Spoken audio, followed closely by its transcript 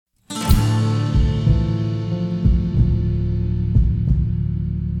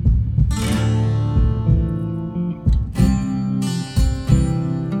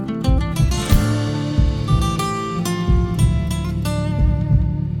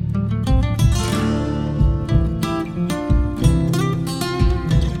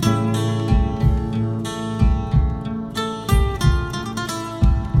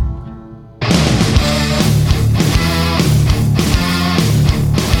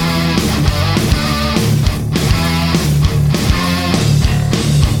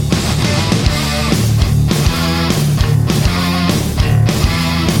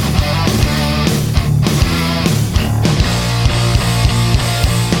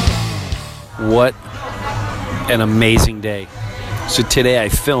what an amazing day. So today I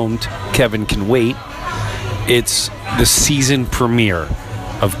filmed Kevin Can Wait. It's the season premiere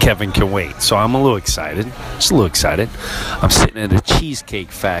of Kevin Can Wait. So I'm a little excited. Just a little excited. I'm sitting at a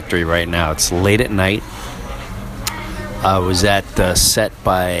cheesecake factory right now. It's late at night. I was at the set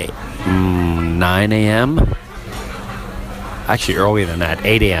by 9 a.m. Actually, earlier than that,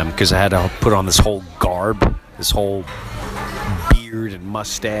 8 a.m. because I had to put on this whole garb, this whole beard and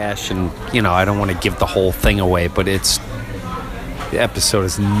mustache. And, you know, I don't want to give the whole thing away, but the episode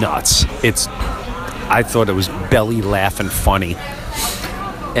is nuts. I thought it was belly laughing funny.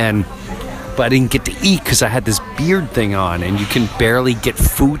 But I didn't get to eat because I had this beard thing on, and you can barely get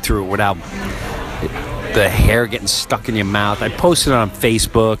food through it without the hair getting stuck in your mouth. I posted it on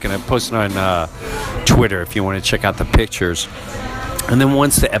Facebook and I posted it on Twitter if you want to check out the pictures. And then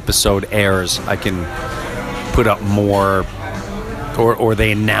once the episode airs, I can put up more, or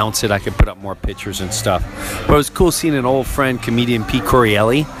they announce it, I can put up more pictures and stuff. But it was cool seeing an old friend, comedian Pete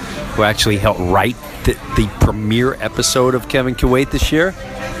Corielli, who actually helped write the premiere episode of Kevin Can Wait this year.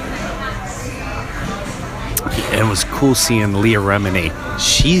 And it was cool seeing Leah Remini.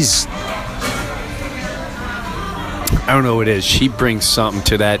 I don't know what it is. She brings something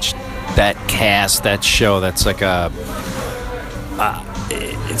to that cast, that show. That's like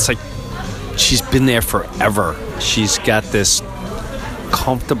it's like she's been there forever. She's got this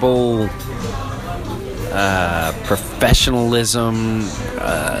comfortable professionalism,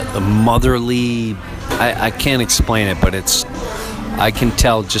 the motherly. I can't explain it, but I can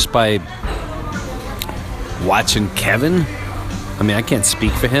tell just by watching Kevin. I mean, I can't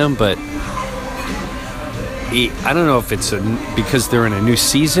speak for him, but I don't know if it's because they're in a new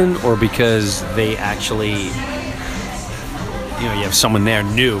season or because they actually, you have someone there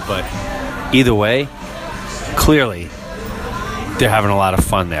new, but either way, clearly they're having a lot of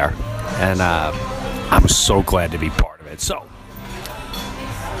fun there, and I'm so glad to be part of it. So,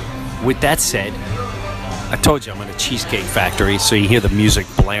 with that said, I told you I'm in a cheesecake factory, so you hear the music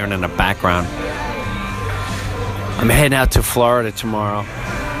blaring in the background. I'm heading out to Florida tomorrow.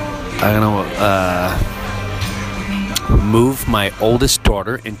 I'm gonna move my oldest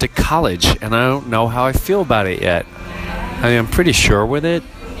daughter into college, and I don't know how I feel about it yet. I mean, I'm pretty sure with it.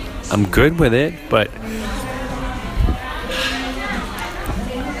 I'm good with it, but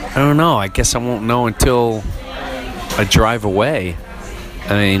I don't know. I guess I won't know until I drive away.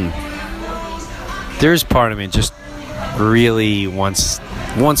 I mean, there's part of me just really wants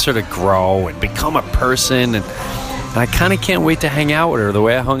her to grow and become a person, and I kind of can't wait to hang out with her the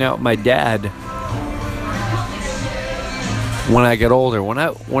way I hung out with my dad when I get older. When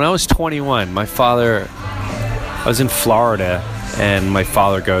I was 21, I was in Florida, and my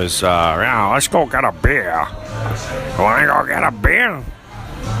father goes, let's go get a beer. Want to go get a beer?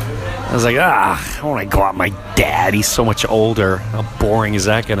 I was like, I want to go out with my dad. He's so much older. How boring is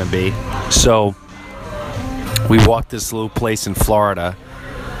that going to be? So we walked this little place in Florida.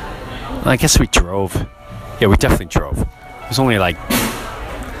 I guess we drove. Yeah, we definitely drove. It was only like,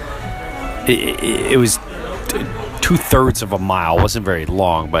 it was 2/3 of a mile. It wasn't very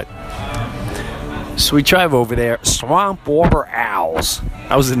long, but so we drive over there. Swamp Water Owls.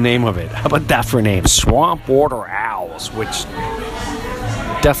 That was the name of it. How about that for a name? Swamp Water Owls, which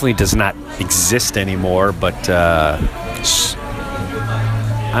definitely does not exist anymore, but I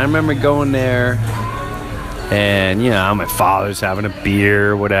remember going there, and my father's having a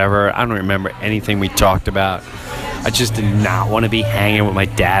beer, whatever. I don't remember anything we talked about. I just did not want to be hanging with my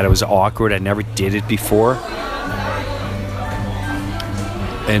dad. It was awkward. I never did it before.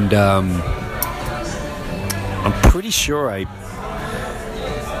 And I'm pretty sure I'm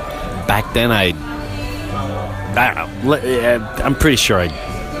pretty sure I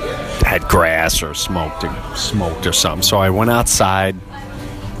had grass or smoked or something. So I went outside.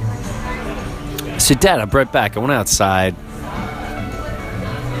 I said, Dad, I'll be right back. I went outside,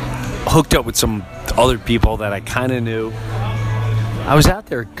 hooked up with some other people that I kind of knew. I was out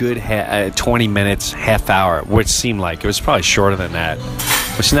there a good 20 minutes, half hour, which seemed like it was probably shorter than that.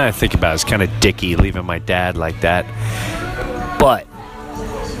 Which now I think about it, it's kind of dicky leaving my dad like that. But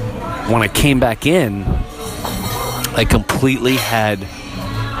when I came back in, I completely had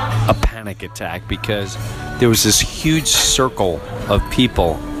a panic attack because there was this huge circle of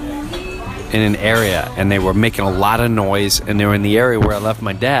people in an area, and they were making a lot of noise, and they were in the area where I left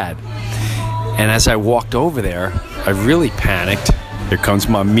my dad. And as I walked over there, I really panicked. Here comes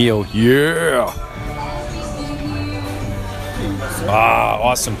my meal. Yeah!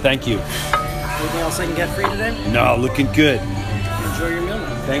 Awesome. Thank you. Anything else I can get for you today? No, looking good. Enjoy your meal.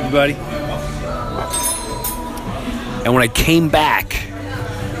 Thank you, buddy. And when I came back,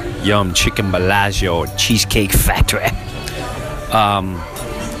 Yum, Chicken Bellagio, Cheesecake Factory.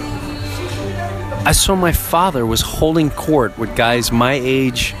 I saw my father was holding court with guys my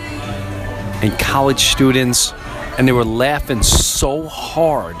age and college students, and they were laughing so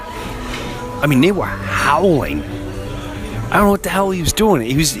hard. I mean, they were howling. I don't know what the hell he was doing.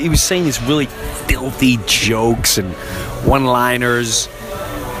 He was saying these really filthy jokes and one-liners.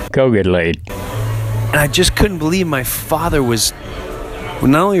 Go get laid. And I just couldn't believe my father was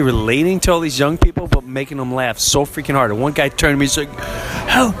not only relating to all these young people, but making them laugh so freaking hard. And one guy turned to me, he's like,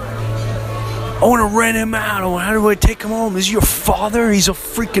 hell, I want to rent him out. How do I take him home? Is he your father? He's a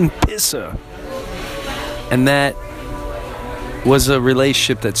freaking pisser. And that was a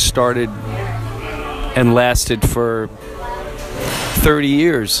relationship that started and lasted for 30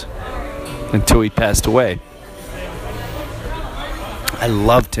 years until he passed away. I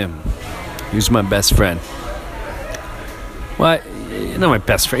loved him. He was my best friend. Well, not my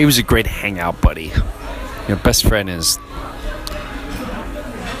best friend. He was a great hangout buddy. Best friend is...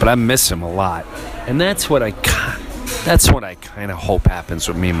 But I miss him a lot. And that's what I kind of hope happens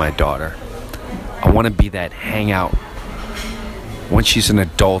with me and my daughter. I want to be that hangout. When she's an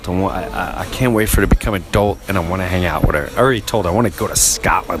adult, I can't wait for her to become an adult, and I want to hang out with her. I already told her I want to go to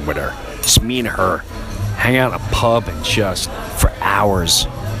Scotland with her. Just me and her. Hang out in a pub and just for hours.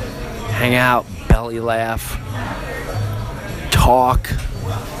 Hang out, belly laugh, talk,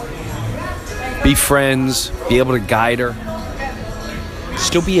 be friends, be able to guide her.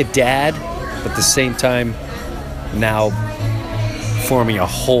 Still be a dad, but at the same time, now forming a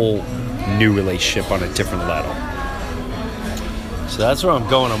whole new relationship on a different level. So that's where I'm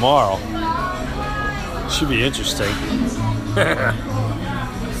going tomorrow. Should be interesting.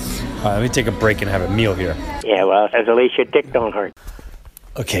 All right, let me take a break and have a meal here. Yeah, well, at least your dick don't hurt.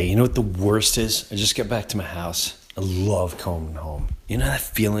 Okay, you know what the worst is? I just got back to my house. I love coming home. You know that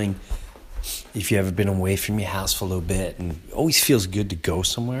feeling if you ever been away from your house for a little bit, and it always feels good to go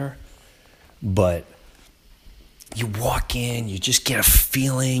somewhere, but you walk in, you just get a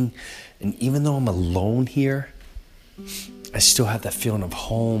feeling, and even though I'm alone here, I still have that feeling of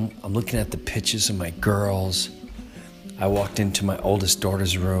home. I'm looking at the pictures of my girls. I walked into my oldest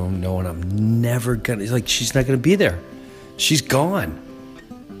daughter's room knowing I'm never gonna, like, she's not gonna be there. She's gone.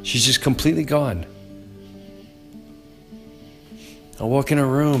 She's just completely gone. I walk in her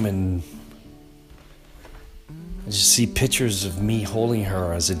room and I just see pictures of me holding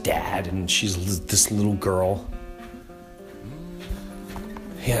her as a dad, and she's this little girl.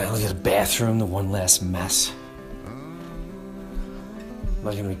 Yeah, I look at the bathroom, the one last mess. I'm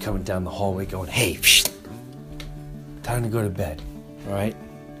not gonna be coming down the hallway going, hey, time to go to bed, all right?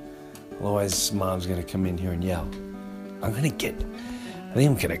 Otherwise, mom's gonna come in here and yell. I think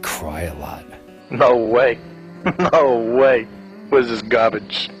I'm gonna cry a lot. No way. No way. What is this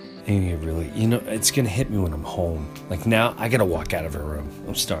garbage? And it really, it's gonna hit me when I'm home. Like now, I gotta walk out of her room.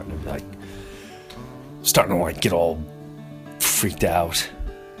 I'm starting to get all freaked out.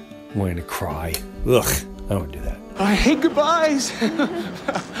 I'm going to cry. Ugh, I don't want to do that. I hate goodbyes.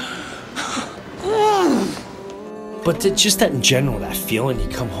 But just that in general, that feeling, you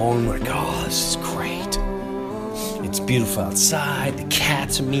come home like, oh, this is great. It's beautiful outside. The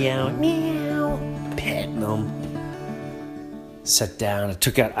cats are meowing, meow, petting them. Sat down. I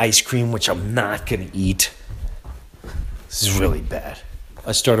took out ice cream, which I'm not going to eat. This is really bad.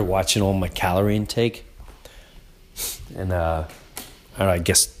 I started watching all my calorie intake. And, I don't know, I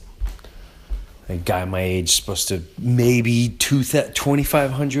guess a guy my age is supposed to maybe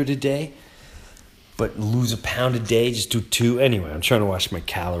 2,500 a day. But lose a pound a day, just do 2. Anyway, I'm trying to watch my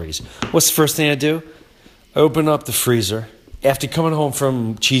calories. What's the first thing I do? I open up the freezer. After coming home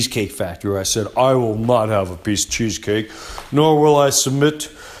from Cheesecake Factory, I said, I will not have a piece of cheesecake, nor will I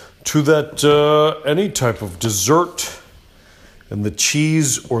submit to that any type of dessert in the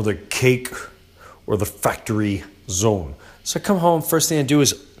cheese or the cake or the factory zone. So I come home, first thing I do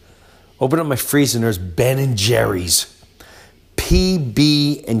is open up my freezer, and there's Ben & Jerry's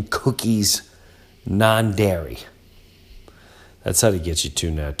PB and cookies, non-dairy. That's how they get you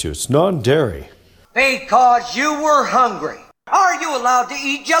to now, too. It's non-dairy. Because you were hungry. Are you allowed to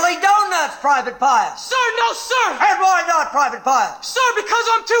eat jelly donuts, Private Pile? Sir, no, sir! And why not, Private Pile? Sir, because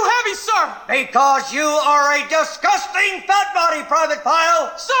I'm too heavy, sir! Because you are a disgusting fat body, Private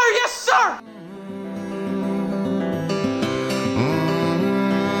Pile! Sir, yes, sir!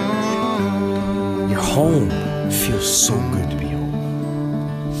 You're home. It feels so good to be home.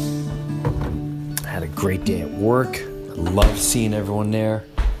 I had a great day at work. I love seeing everyone there.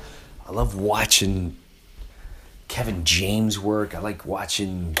 I love watching Kevin James work. I like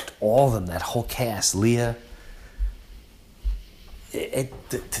watching all of them, that whole cast. Leah.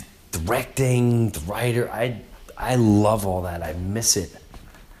 directing, the writer. I love all that. I miss it.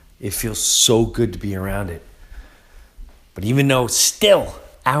 It feels so good to be around it. But even though still,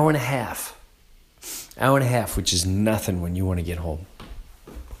 hour and a half, which is nothing when you want to get home.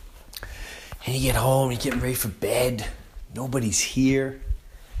 And you get home, you're getting ready for bed. Nobody's here.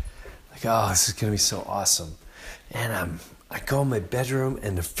 Like, oh, this is going to be so awesome. And I go in my bedroom,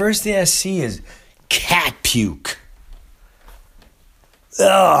 and the first thing I see is cat puke.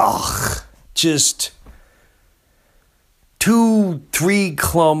 Ugh. Just 2-3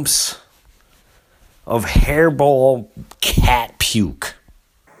 clumps of hairball cat puke.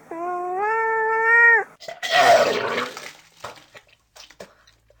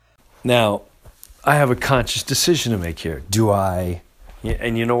 Now, I have a conscious decision to make here.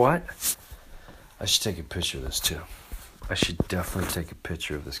 And you know what? I should take a picture of this too. I should definitely take a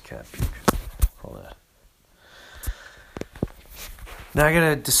picture of this cat puke. Hold on. Now I got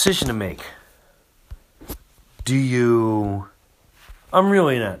a decision to make. I'm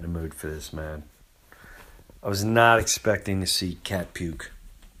really not in the mood for this, man. I was not expecting to see cat puke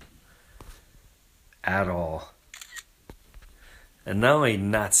at all. And not only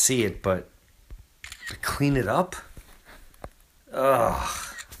not see it, but to clean it up? Ugh.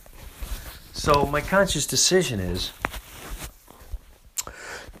 So my conscious decision is,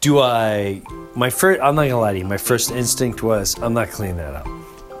 I'm not gonna lie to you, my first instinct was, I'm not cleaning that up.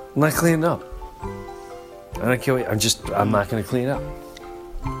 I'm not cleaning it up. I'm not gonna clean it up.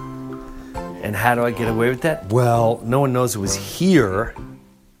 And how do I get away with that? Well, no one knows it was here.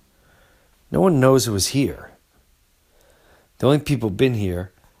 No one knows it was here. The only people who've been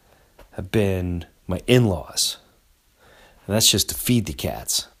here have been my in-laws. And that's just to feed the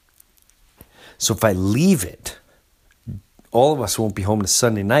cats. So if I leave it, all of us won't be home on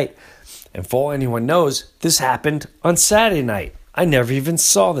Sunday night. And for all anyone knows, this happened on Saturday night. I never even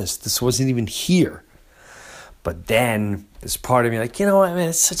saw this. This wasn't even here. But then there's part of me like, you know what, man,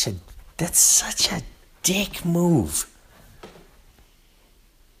 that's such a dick move.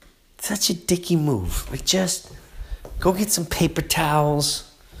 Such a dicky move. Like, just go get some paper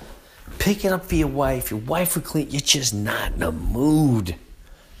towels. Pick it up for your wife. Your wife will clean. You're just not in the mood.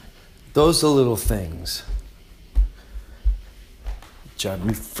 Those are little things. Drive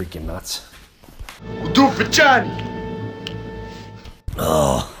me freaking nuts. We'll do it for Johnny.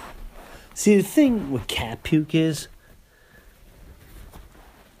 Oh. See, the thing with cat puke is,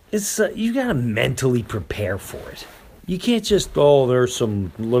 it's you gotta mentally prepare for it. You can't just,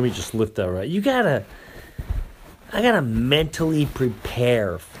 let me just lift that right. I gotta mentally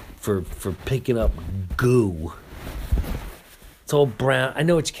prepare for picking up goo. It's all brown. I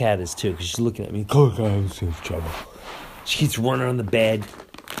know which cat is too, because she's looking at me. Oh, God, I'm in trouble. She keeps running on the bed.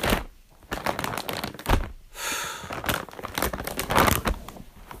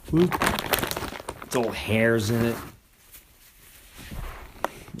 It's all hairs in it.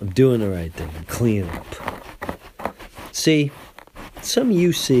 I'm doing the right thing. I'm cleaning up. See, some of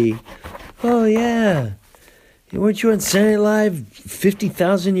you see, oh yeah, weren't you on Saturday Night Live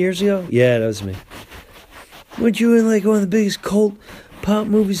 50,000 years ago? Yeah, that was me. Weren't you in like one of the biggest cult pop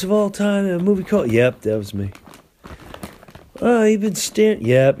movies of all time? A movie called, yep, that was me. Oh, you've been staring,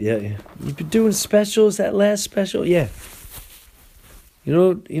 yeah. You've been doing specials, that last special? Yeah. You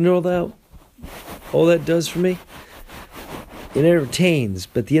know that, all that does for me? It entertains,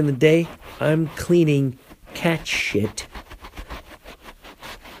 but at the end of the day, I'm cleaning cat shit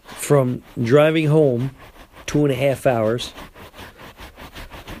from driving home 2.5 hours.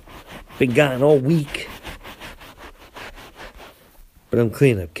 Been gone all week. But I'm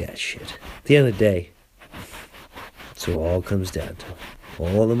cleaning up cat shit. At the end of the day, that's what it all comes down to.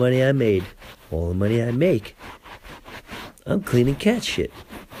 All the money I made, all the money I make, I'm cleaning cat shit.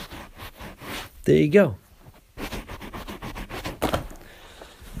 There you go.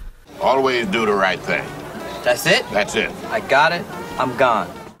 Always do the right thing. That's it? That's it. I got it. I'm gone.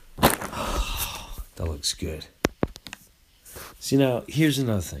 That looks good. See, now, here's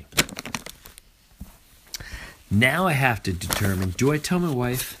another thing. Now I have to determine, do I tell my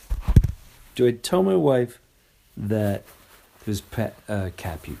wife that there's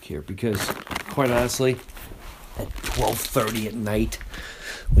cat puke here? Because, quite honestly, at 12:30 at night,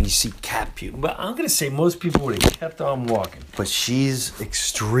 when you see cat puke, but I'm going to say most people would have kept on walking. But she's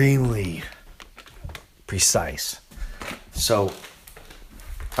extremely precise. So,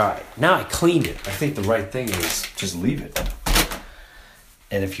 all right, now I cleaned it. I think the right thing is just leave it.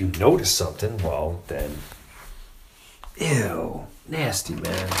 And if you notice something, well, then, ew, nasty,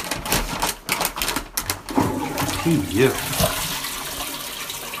 man. Ew.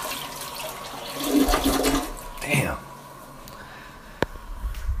 Damn.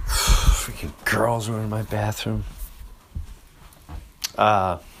 girls were in my bathroom.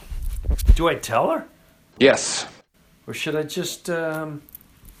 Do I tell her? Yes. Or should I just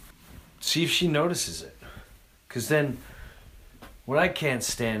see if she notices it? Because then what I can't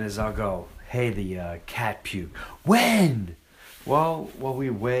stand is I'll go, hey, the cat puked. When? Well, while we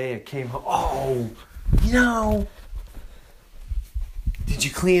were away, I came home. Oh, did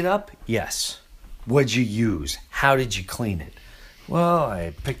you clean it up? Yes. What'd you use? How did you clean it? Well,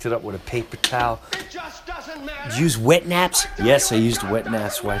 I picked it up with a paper towel. It just doesn't matter. Did you use wet naps? Yes, I used wet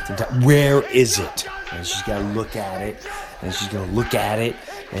naps, wiped and towel. Where is it? And she's got to look at it, and she's going to look at it,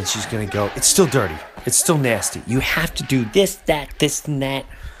 and she's going to go, it's still dirty. It's still nasty. You have to do this, and that.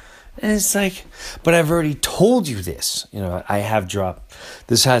 And it's like, but I've already told you this. I have dropped,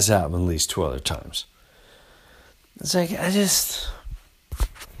 this has happened at least 2 other times. It's like,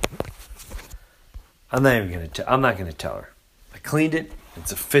 I'm not even going to, I'm not going to tell her. I cleaned it.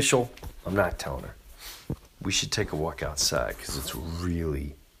 It's official. I'm not telling her. We should take a walk outside because it's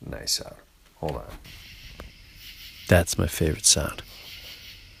really nice out. Hold on. That's my favorite sound.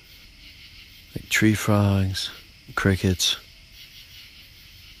 Like tree frogs, crickets.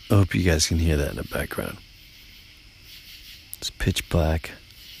 I hope you guys can hear that in the background. It's pitch black.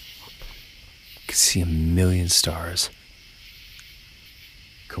 You can see a million stars.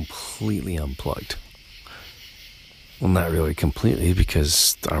 Completely unplugged. Well, not really completely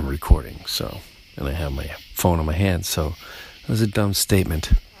because I'm recording, and I have my phone in my hand, so it was a dumb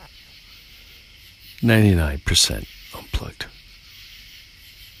statement. 99% unplugged.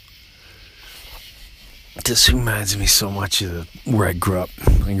 This reminds me so much of where I grew up.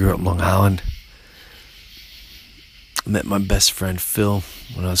 I grew up in Long Island. I met my best friend Phil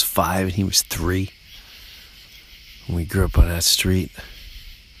when I was 5 and he was 3. And we grew up on that street.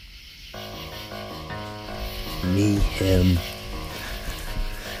 Me, him,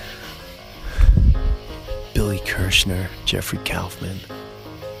 Billy Kirshner, Jeffrey Kaufman,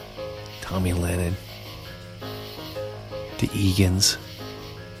 Tommy Lennon, the Egan's,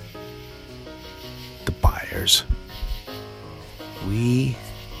 the Byers. We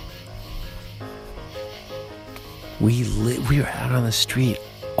were out on the street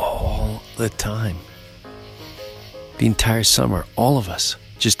all the time. The entire summer, all of us,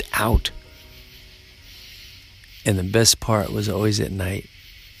 just out. And the best part was always at night.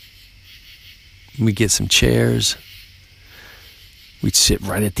 We'd get some chairs. We'd sit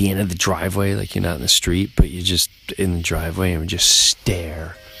right at the end of the driveway, like you're not in the street, but you're just in the driveway, and we'd just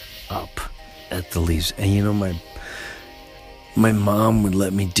stare up at the leaves. And my mom would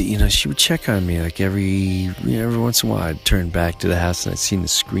let me do, she would check on me like every once in a while. I'd turn back to the house and I'd see in the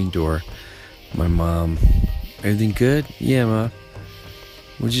screen door, my mom, everything good? Yeah, Ma.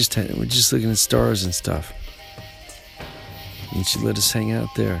 We're just looking at stars and stuff. And she let us hang out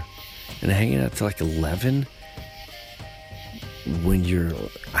there. And hanging out till like 11, when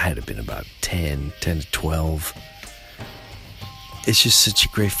I had to have been about 10 to 12. It's just such a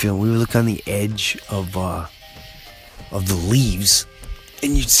great feeling. We would look on the edge of the leaves,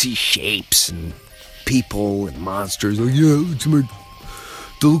 and you'd see shapes and people and monsters. Like, that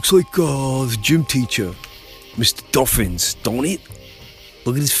looks like the gym teacher, Mr. Duffins, don't it?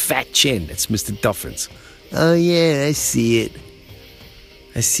 Look at his fat chin. That's Mr. Duffins. Oh, yeah, I see it.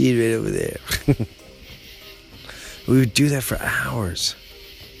 I see it right over there. We would do that for hours.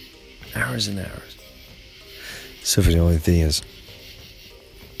 Hours and hours. So the only thing is,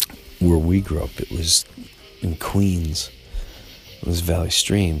 where we grew up, it was in Queens. It was Valley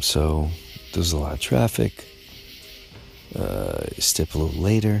Stream, so there was a lot of traffic. Step a little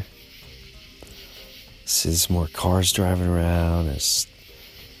later. There's more cars driving around. There's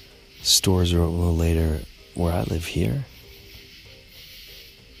stores are open a little later. Where I live here,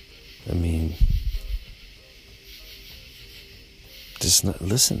 just not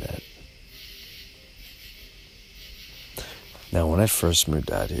listen to that. Now, when I first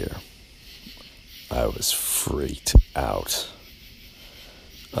moved out here, I was freaked out.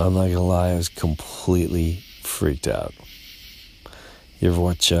 I'm not gonna lie, I was completely freaked out. You ever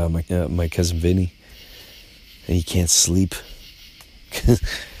watch my cousin Vinny, and he can't sleep?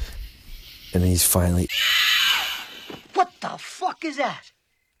 And he's finally... What the fuck is that?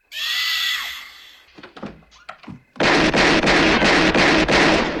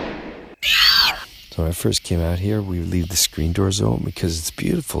 So when I first came out here, we would leave the screen doors open because it's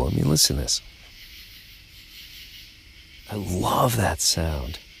beautiful. Listen to this. I love that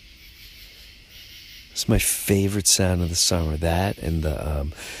sound. It's my favorite sound of the summer. That and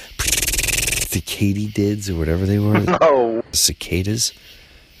the katydids or whatever they were. No. The cicadas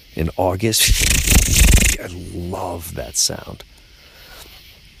in August. I love that sound.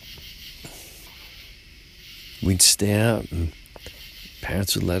 we'd stay out, and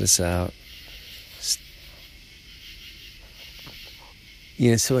parents would let us out.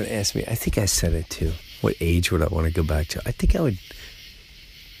 You know, someone asked me, I think I said it too, what age would I want to go back to? I think I'd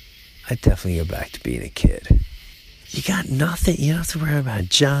definitely go back to being a kid. You got nothing. You don't have to worry about a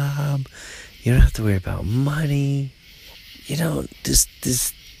job. You don't have to worry about money. You know, you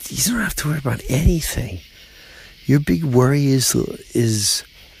don't have to worry about anything. Your big worry is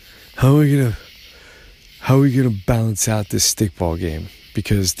how are we gonna balance out this stickball game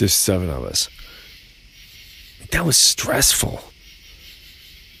because there's 7 of us. That was stressful.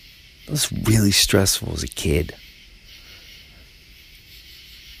 It was really stressful as a kid.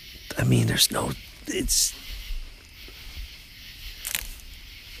 I mean,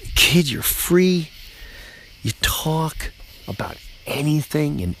 kid, you're free. You talk about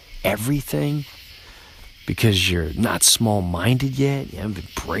anything and everything because you're not small-minded yet. You haven't been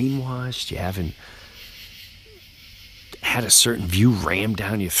brainwashed. You haven't had a certain view rammed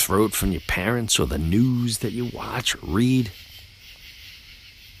down your throat from your parents or the news that you watch or read.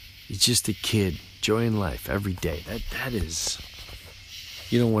 You're just a kid, enjoying life every day. That is,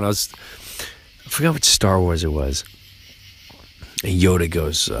 you know, I forgot what Star Wars it was. And Yoda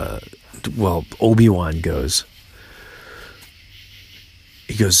goes, Obi-Wan goes.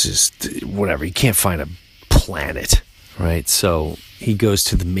 He goes, just whatever. He can't find a planet, right? So he goes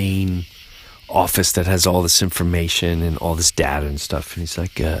to the main office that has all this information and all this data and stuff. And he's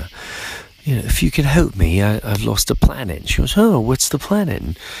like, if you could help me, I've lost a planet. And she goes, oh, what's the planet?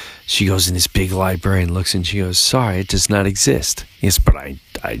 And she goes in this big library and looks and she goes, sorry, it does not exist. Yes, but I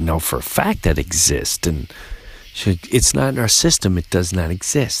know for a fact that it exists. And she goes, it's not in our system. It does not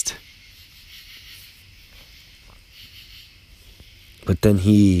exist. But then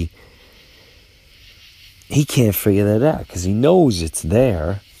he can't figure that out because he knows it's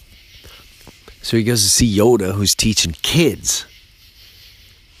there. So he goes to see Yoda, who's teaching kids.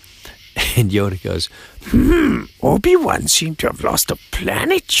 And Yoda goes, Obi-Wan seemed to have lost a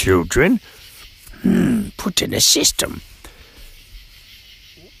planet, children. Put in a system.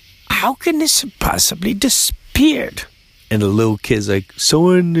 How can this have possibly disappeared? And the little kid's like,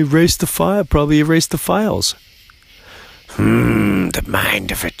 someone erased the file, probably erased the files. The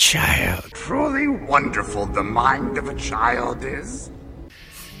mind of a child. Truly wonderful the mind of a child is.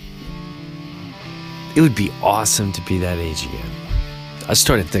 It would be awesome to be that age again. I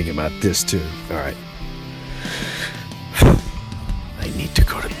started thinking about this too. All right. I need to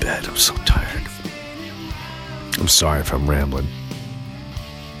go to bed. I'm so tired. I'm sorry if I'm rambling.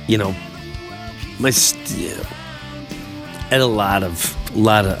 You know, I had a lot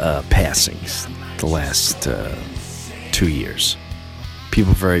of passings the last 2 years.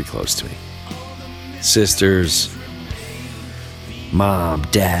 People very close to me. Sisters, mom,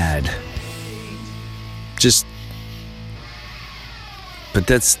 dad. But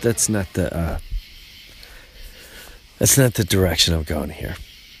that's not the direction I'm going here.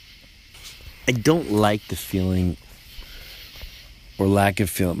 I don't like the feeling or lack of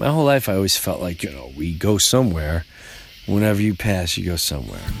feeling. My whole life I always felt like, we go somewhere. Whenever you pass, you go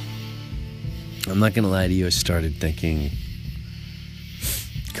somewhere. I'm not going to lie to you, I started thinking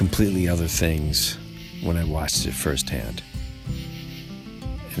completely other things when I watched it firsthand.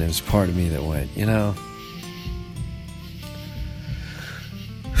 And there was part of me that went,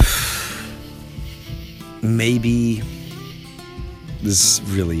 maybe this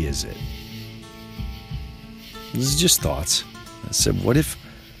really is it. This is just thoughts. I said, what if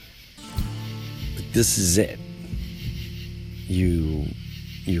this is it?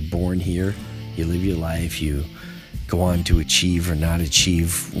 You're born here, you live your life, you go on to achieve or not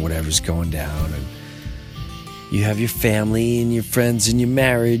achieve whatever's going down, and you have your family and your friends and your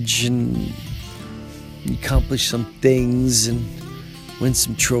marriage, and you accomplish some things and win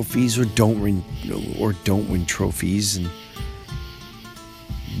some trophies or don't win trophies, and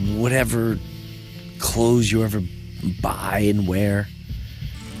whatever clothes you ever buy and wear.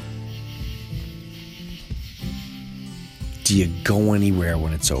 Do you go anywhere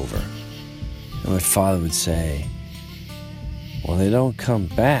when it's over? And my father would say, well, they don't come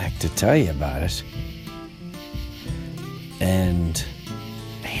back to tell you about it. And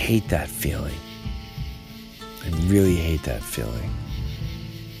I hate that feeling. I really hate that feeling.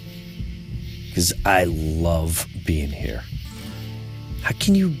 Because I love being here. How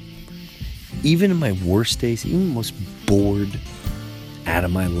can you, even in my worst days, even the most bored out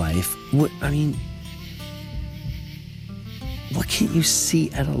of my life, what can't you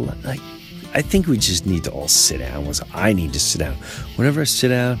see out of life? I think we just need to all sit down. I need to sit down. Whenever I sit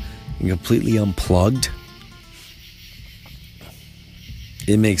down and completely unplugged,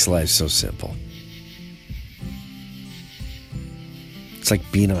 it makes life so simple. It's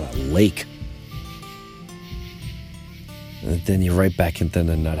like being on a lake. And then you're right back into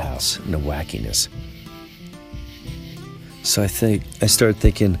the nut house and the wackiness. So I started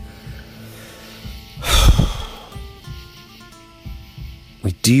thinking,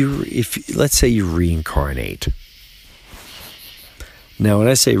 like, let's say you reincarnate. Now, when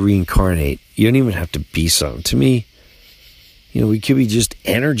I say reincarnate, you don't even have to be something. To me, we could be just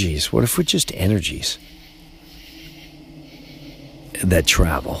energies. What if we're just energies that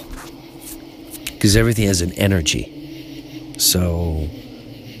travel? Because everything has an energy. So,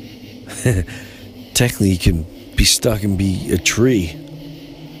 technically, you can be stuck and be a tree.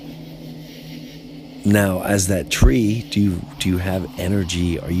 Now, as that tree, do you have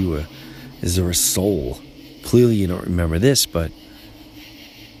energy? Is there a soul? Clearly, you don't remember this, but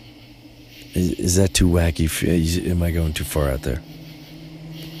is that too wacky? Am I going too far out there?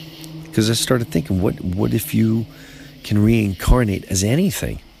 Because I started thinking, what if you can reincarnate as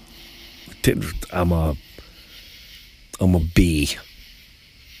anything? I'm a bee.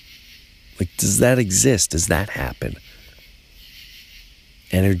 Like, does that exist? Does that happen?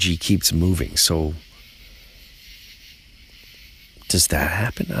 Energy keeps moving, so does that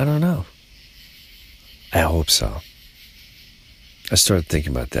happen? I don't know. I hope so. I started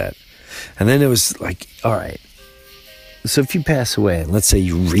thinking about that. And then it was like, all right, so if you pass away, and let's say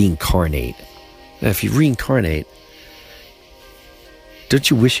you reincarnate. Now, if you reincarnate, don't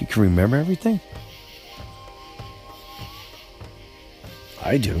you wish you could remember everything?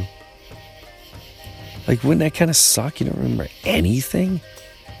 I do. Like, wouldn't that kind of suck? You don't remember anything?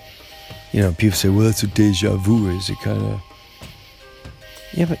 People say, well, that's what deja vu is. It kind of...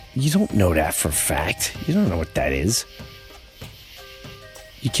 Yeah, but you don't know that for a fact. You don't know what that is.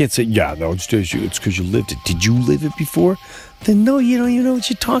 You can't say, yeah, no, it's because you lived it. Did you live it before? Then no, you don't even know what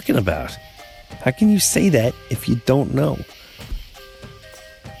you're talking about. How can you say that if you don't know?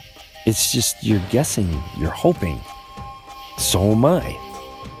 It's just, you're guessing, you're hoping. So am I.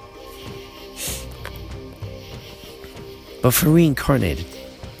 But for reincarnated,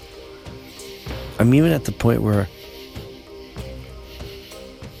 I'm even at the point where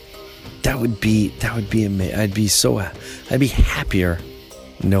that would be amazing. I'd be happier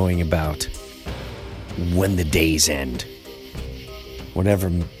knowing about when the days end.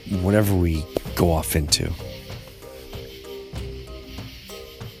 Whatever we go off into.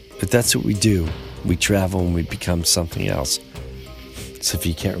 But that's what we do. We travel and we become something else. So if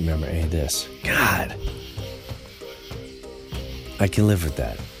you can't remember any of this, God, I can live with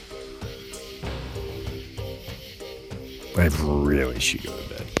that. I really should go to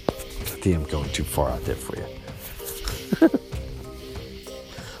bed. I think I'm going too far out there for you.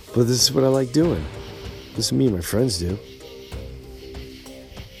 But this is what I like doing. This is me and my friends do.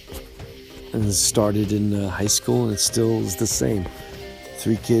 And it started in high school, and it still is the same.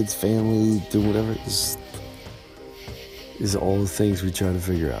 3 kids, family, do whatever. This is all the things we try to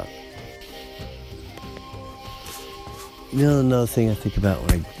figure out. Another thing I think about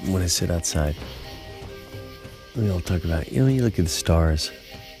when I sit outside. We all talk about, when you look at the stars.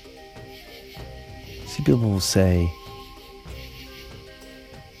 See, people will say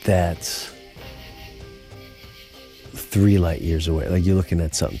that's 3 light years away. Like, you're looking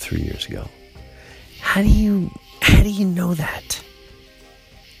at something 3 years ago. How do you know that?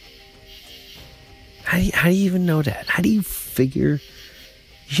 How do you even know that? How do you figure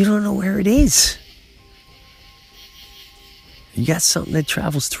you don't know where it is? You got something that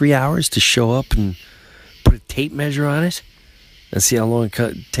travels 3 hours to show up and put a tape measure on it and see how long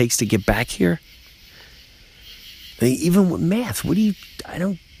it takes to get back here? I mean, even with math,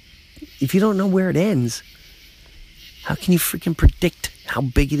 if you don't know where it ends, how can you freaking predict how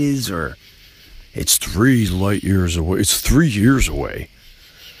big it is? Or it's 3 light years away. It's 3 years away.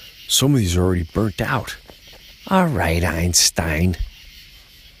 Some of these are already burnt out. All right, Einstein.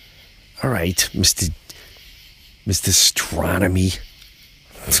 All right, Mr. Astronomy.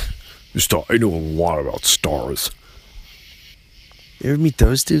 I know a lot about stars. You ever meet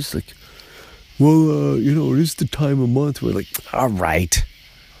those dudes? Like, well, it is the time of month. We're like, all right.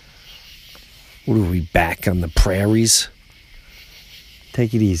 What are we, back on the prairies?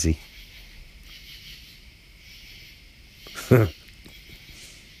 Take it easy.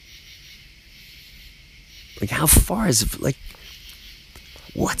 Like, how far is it? Like,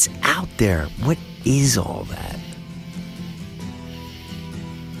 what's out there? What is all that?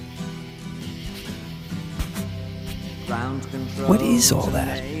 What is all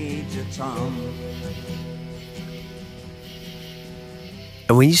that?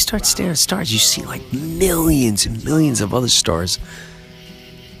 And when you start staring at stars, you see like millions and millions of other stars,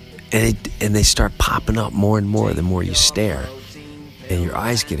 and they start popping up more and more the more you stare. and your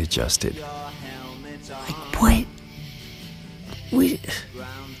eyes get adjusted. Like, what?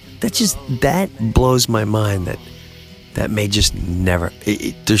 That blows my mind that may just never,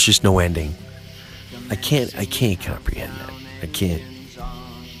 there's just no ending. I can't comprehend that.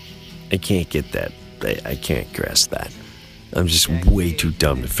 I can't get that. I can't grasp that. I'm just way too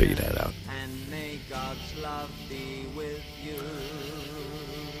dumb to figure that out.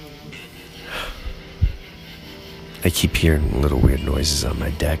 I keep hearing little weird noises on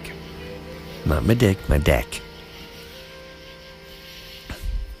my deck. Not my dick, my deck.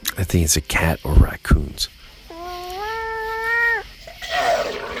 I think it's a cat or raccoons.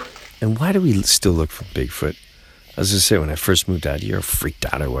 And why do we still look for Bigfoot? I was going to say, when I first moved out here, how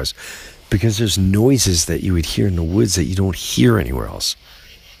freaked out I was. Because there's noises that you would hear in the woods that you don't hear anywhere else.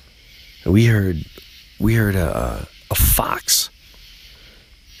 And we heard a fox.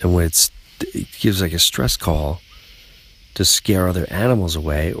 And when it gives like a stress call to scare other animals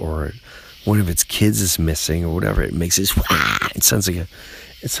away, or one of its kids is missing or whatever, it makes this wah. It sounds like a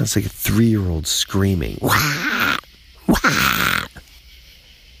 3-year-old screaming. Wah, wah.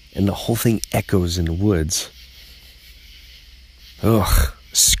 And the whole thing echoes in the woods. Ugh,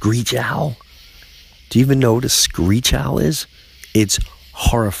 screech owl. Do you even know what a screech owl is? It's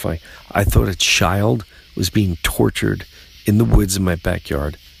horrifying. I thought a child was being tortured in the woods in my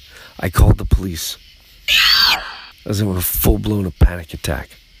backyard. I called the police. I was having a full-blown panic attack.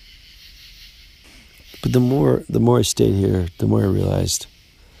 But the more I stayed here, the more I realized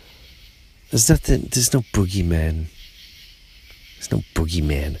there's no boogeyman. There's no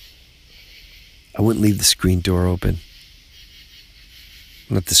boogeyman. I wouldn't leave the screen door open.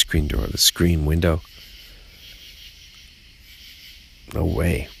 Not the screen door, the screen window. No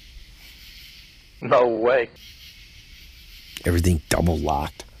way. No way. Everything double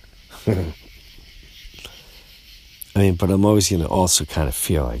locked. I mean, but I'm always going to also kind of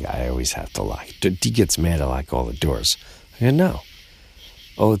feel like I always have to lock. D gets mad I lock all the doors. I go, no.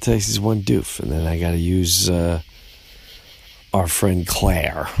 All it takes is one doof, and then I got to use our friend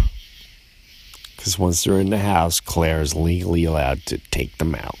Claire. Because once they're in the house, Claire is legally allowed to take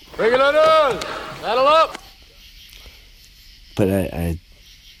them out. Bring it on! Saddle up! But I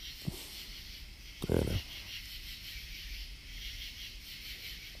don't know.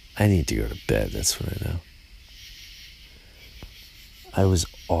 I need to go to bed, that's what I know. I was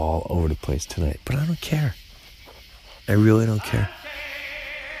all over the place tonight, but I don't care. I really don't care.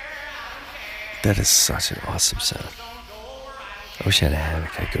 That is such an awesome sound. I wish I had a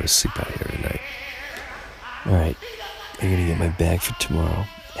hammock. I'd go to sleep out here tonight. All right, I'm going to get my bag for tomorrow.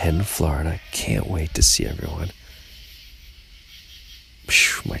 Heading to Florida. Can't wait to see everyone.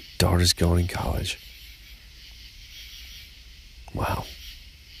 My daughter's going to college. Wow.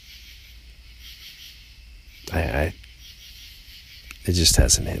 It just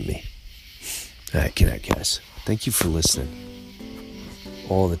hasn't hit me. All right, good night, guys. Thank you for listening.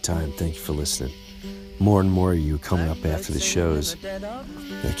 All the time, thank you for listening. More and more of you coming up after the shows.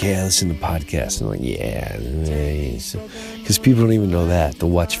 Like, hey, I listen to podcasts. And I'm like, yeah. Because people don't even know that. They'll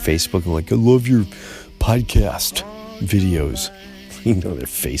watch Facebook and like, I love your podcast videos. You know, they're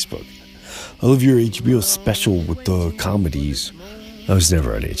Facebook. I love your HBO special with the comedies. I was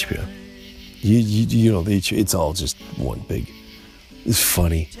never on HBO. You know, it's all just one big. It's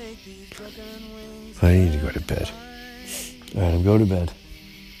funny. I need to go to bed. All right, I'm going to bed.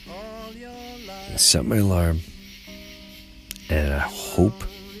 I set my alarm. And I hope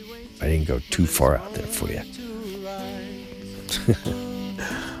I didn't go too far out there for you.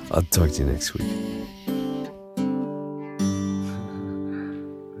 I'll talk to you next week.